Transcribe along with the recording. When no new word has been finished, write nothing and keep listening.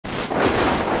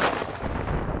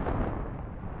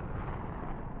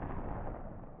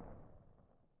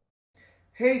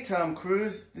Hey Tom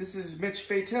Cruise, this is Mitch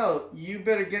Fatel. You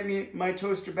better get me my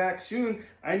toaster back soon.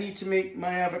 I need to make my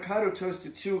avocado toast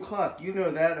at 2 o'clock. You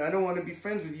know that. I don't want to be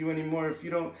friends with you anymore if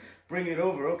you don't bring it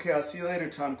over. Okay, I'll see you later,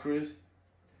 Tom Cruise.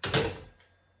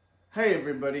 Hey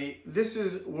everybody, this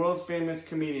is world famous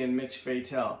comedian Mitch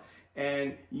Fatel.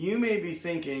 And you may be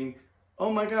thinking,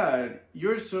 oh my God,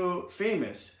 you're so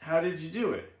famous. How did you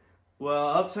do it? Well,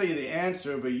 I'll tell you the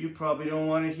answer, but you probably don't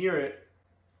want to hear it.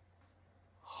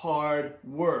 Hard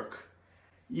work.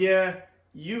 Yeah,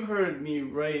 you heard me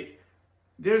right.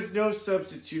 There's no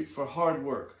substitute for hard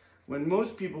work. When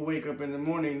most people wake up in the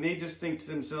morning, they just think to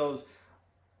themselves,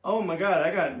 oh my God,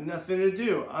 I got nothing to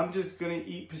do. I'm just going to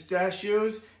eat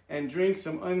pistachios and drink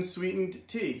some unsweetened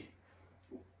tea.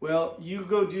 Well, you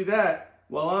go do that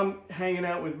while I'm hanging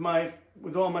out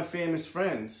with all my famous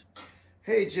friends.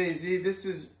 Hey Jay-Z, this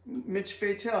is Mitch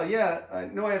Fatel. Yeah, I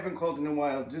know I haven't called in a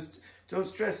while. Just don't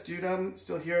stress, dude. I'm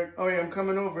still here. Oh yeah, I'm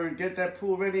coming over. Get that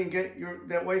pool ready and get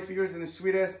that wife of yours in a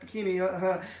sweet ass bikini.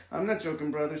 I'm not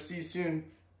joking, brother. See you soon.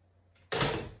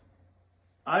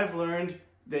 I've learned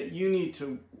that you need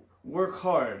to work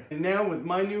hard. And now with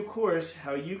my new course,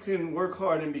 how you can work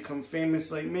hard and become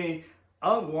famous like me,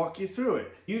 I'll walk you through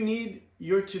it. You need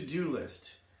your to-do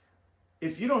list.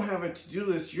 If you don't have a to-do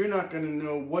list, you're not going to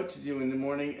know what to do in the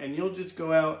morning, and you'll just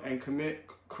go out and commit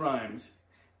crimes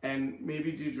and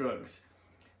maybe do drugs.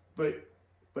 But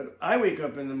I wake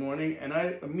up in the morning and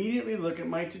I immediately look at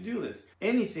my to-do list.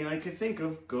 Anything I could think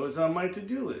of goes on my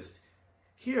to-do list.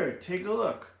 Here, take a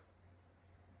look.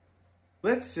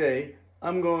 Let's say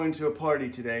I'm going to a party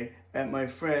today at my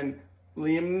friend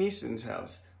Liam Neeson's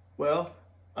house. Well,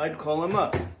 I'd call him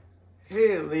up.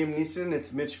 Hey, Liam Neeson,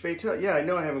 it's Mitch Fatel. Yeah, I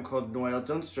know I haven't called in a while.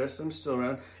 Don't stress, I'm still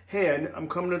around. Hey, I'm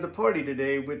coming to the party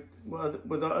today with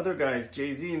the other guys,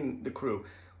 Jay-Z and the crew.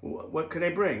 What can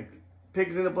I bring?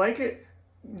 Pigs in a blanket?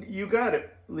 You got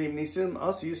it, Liam Neeson.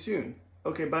 I'll see you soon.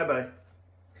 Okay, bye-bye.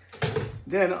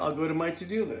 Then I'll go to my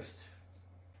to-do list.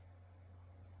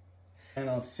 And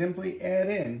I'll simply add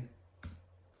in,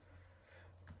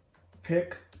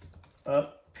 pick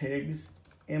up pigs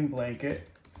in blanket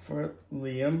for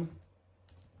Liam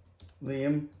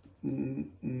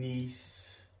Neeson.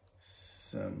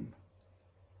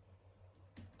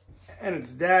 And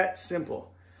it's that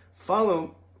simple.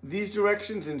 Follow these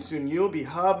directions and soon you'll be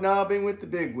hobnobbing with the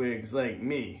bigwigs like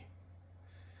me.